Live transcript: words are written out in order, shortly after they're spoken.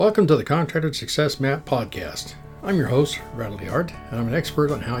Welcome to the Contractor Success Map podcast. I'm your host, Bradley Hart, and I'm an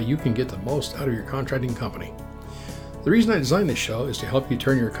expert on how you can get the most out of your contracting company. The reason I designed this show is to help you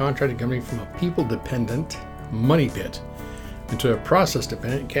turn your contracting company from a people-dependent money pit into a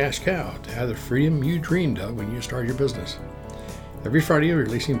process-dependent cash cow to have the freedom you dreamed of when you started your business. Every Friday, we're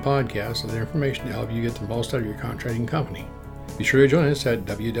releasing podcasts with information to help you get the most out of your contracting company. Be sure to join us at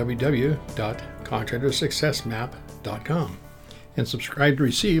www.contractorsuccessmap.com. and subscribe to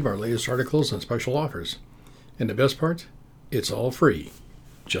receive our latest articles and special offers. And the best part, it's all free,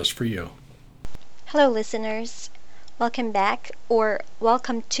 just for you. Hello, listeners. Welcome back, or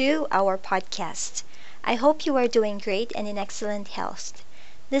welcome to our podcast. I hope you are doing great and in excellent health.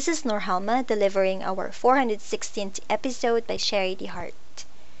 This is Norhalma delivering our 416th episode by Sherry DeHart.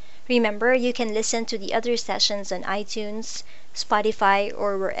 Remember, you can listen to the other sessions on iTunes, Spotify,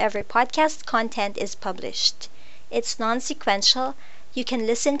 or wherever podcast content is published. It's non-sequential. You can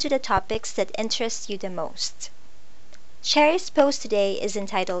listen to the topics that interest you the most. Sherry's post today is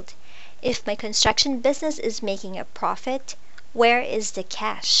entitled, "If my construction business is making a profit, where is the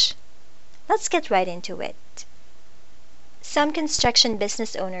cash?" Let's get right into it. Some construction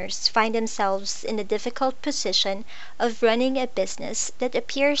business owners find themselves in the difficult position of running a business that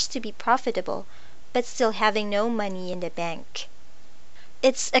appears to be profitable, but still having no money in the bank.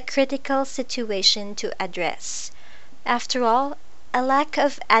 It's a critical situation to address. After all, a lack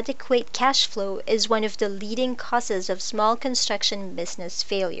of adequate cash flow is one of the leading causes of small construction business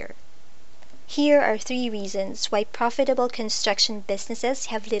failure. Here are 3 reasons why profitable construction businesses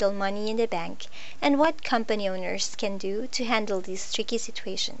have little money in the bank and what company owners can do to handle these tricky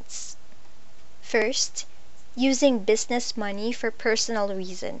situations. First, using business money for personal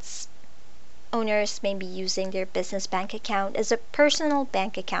reasons. Owners may be using their business bank account as a personal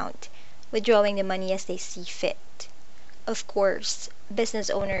bank account, withdrawing the money as they see fit. Of course,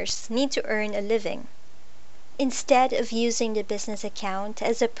 business owners need to earn a living. Instead of using the business account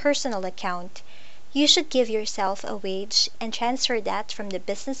as a personal account, you should give yourself a wage and transfer that from the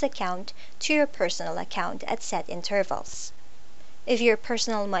business account to your personal account at set intervals. If your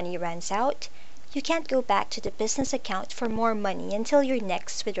personal money runs out, you can't go back to the business account for more money until your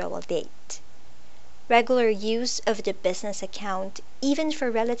next withdrawal date. Regular use of the business account, even for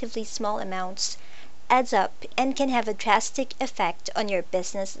relatively small amounts, adds up and can have a drastic effect on your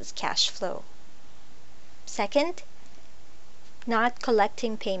business's cash flow. Second, not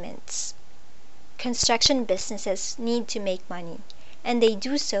collecting payments. Construction businesses need to make money, and they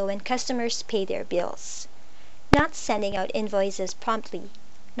do so when customers pay their bills. Not sending out invoices promptly,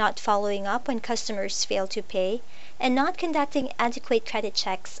 not following up when customers fail to pay, and not conducting adequate credit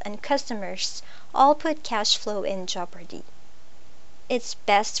checks on customers all put cash flow in jeopardy. It's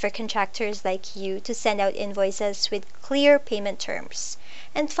best for contractors like you to send out invoices with clear payment terms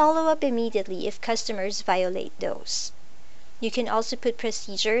and follow up immediately if customers violate those. You can also put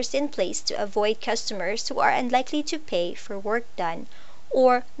procedures in place to avoid customers who are unlikely to pay for work done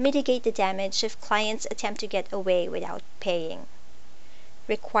or mitigate the damage if clients attempt to get away without paying.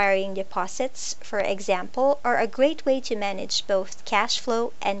 Requiring deposits, for example, are a great way to manage both cash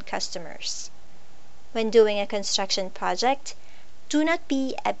flow and customers. When doing a construction project, do not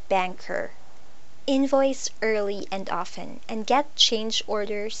be a banker. Invoice early and often and get change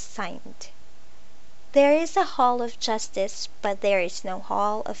orders signed. There is a hall of justice, but there is no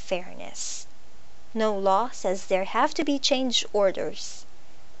hall of fairness. No law says there have to be change orders.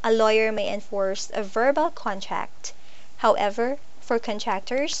 A lawyer may enforce a verbal contract. However, for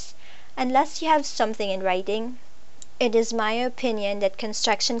contractors, unless you have something in writing, it is my opinion that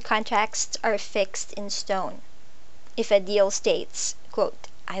construction contracts are fixed in stone. If a deal states, quote,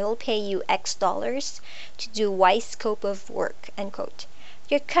 "I will pay you X dollars to do Y scope of work," unquote,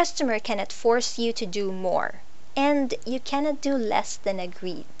 your customer cannot force you to do more, and you cannot do less than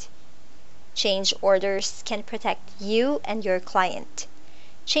agreed. Change orders can protect you and your client.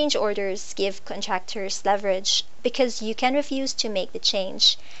 Change orders give contractors leverage because you can refuse to make the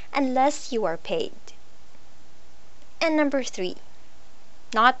change unless you are paid. And number 3,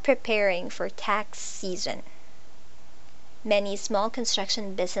 not preparing for tax season. Many small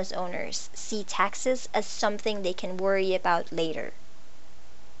construction business owners see taxes as something they can worry about later.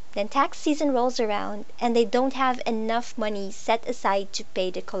 Then tax season rolls around and they don't have enough money set aside to pay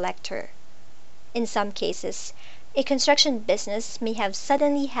the collector. In some cases, a construction business may have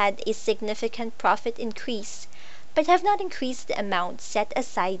suddenly had a significant profit increase, but have not increased the amount set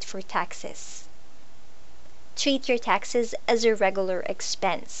aside for taxes. Treat your taxes as a regular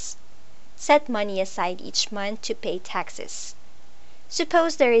expense. Set money aside each month to pay taxes.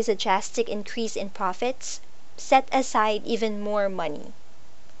 Suppose there is a drastic increase in profits, set aside even more money.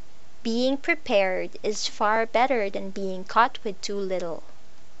 Being prepared is far better than being caught with too little.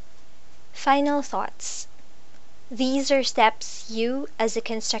 Final thoughts. These are steps you, as a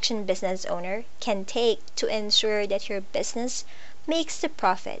construction business owner, can take to ensure that your business makes the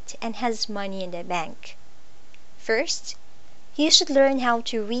profit and has money in the bank. First, you should learn how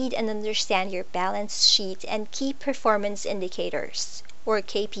to read and understand your balance sheet and key performance indicators, or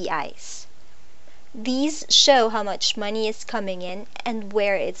KPIs. These show how much money is coming in and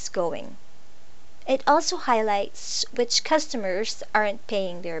where it's going. It also highlights which customers aren't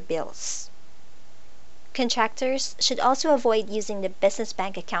paying their bills. Contractors should also avoid using the business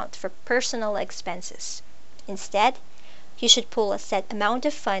bank account for personal expenses. Instead, you should pull a set amount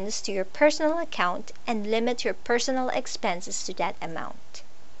of funds to your personal account and limit your personal expenses to that amount.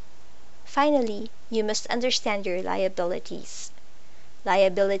 Finally, you must understand your liabilities.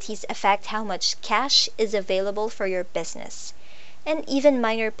 Liabilities affect how much cash is available for your business, and even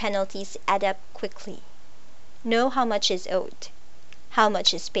minor penalties add up quickly. Know how much is owed, how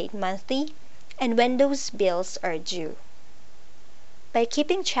much is paid monthly, and when those bills are due. By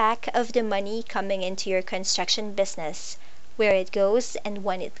keeping track of the money coming into your construction business, where it goes and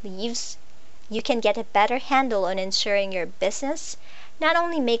when it leaves, you can get a better handle on ensuring your business not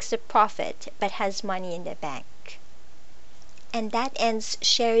only makes a profit but has money in the bank. And that ends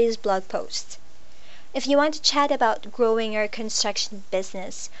Sherry's blog post. If you want to chat about growing your construction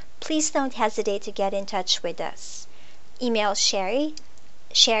business, please don't hesitate to get in touch with us. Email Sherry,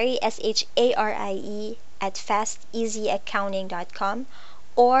 Sherry, at fasteasyaccounting.com,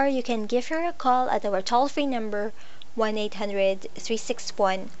 or you can give her a call at our toll-free number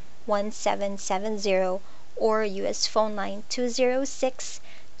 1-800-361-1770 or US phone line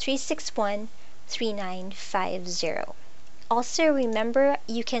 206-361-3950. Also, remember,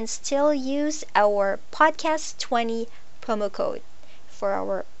 you can still use our Podcast 20 promo code for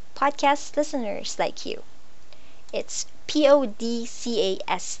our podcast listeners like you. It's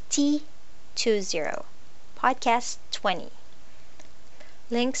PODCAST 20, Podcast 20.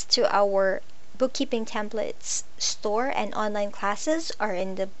 Links to our bookkeeping templates, store, and online classes are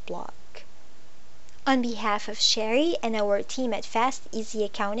in the blog. On behalf of Sherry and our team at Fast Easy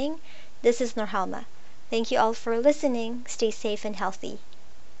Accounting, this is Norhalma. Thank you all for listening. Stay safe and healthy.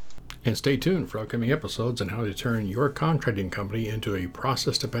 And stay tuned for upcoming episodes on how to turn your contracting company into a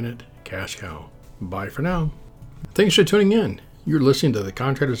process-dependent cash cow. Bye for now. Thanks for tuning in. You're listening to the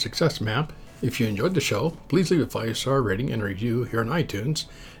Contractor Success Map. If you enjoyed the show, please leave a 5-star rating and review here on iTunes,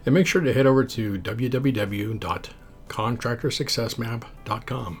 and make sure to head over to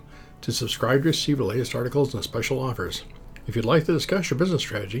www.contractorsuccessmap.com to subscribe to receive the latest articles and special offers. If you'd like to discuss your business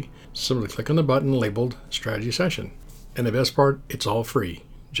strategy, simply click on the button labeled Strategy Session. And the best part, it's all free,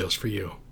 just for you.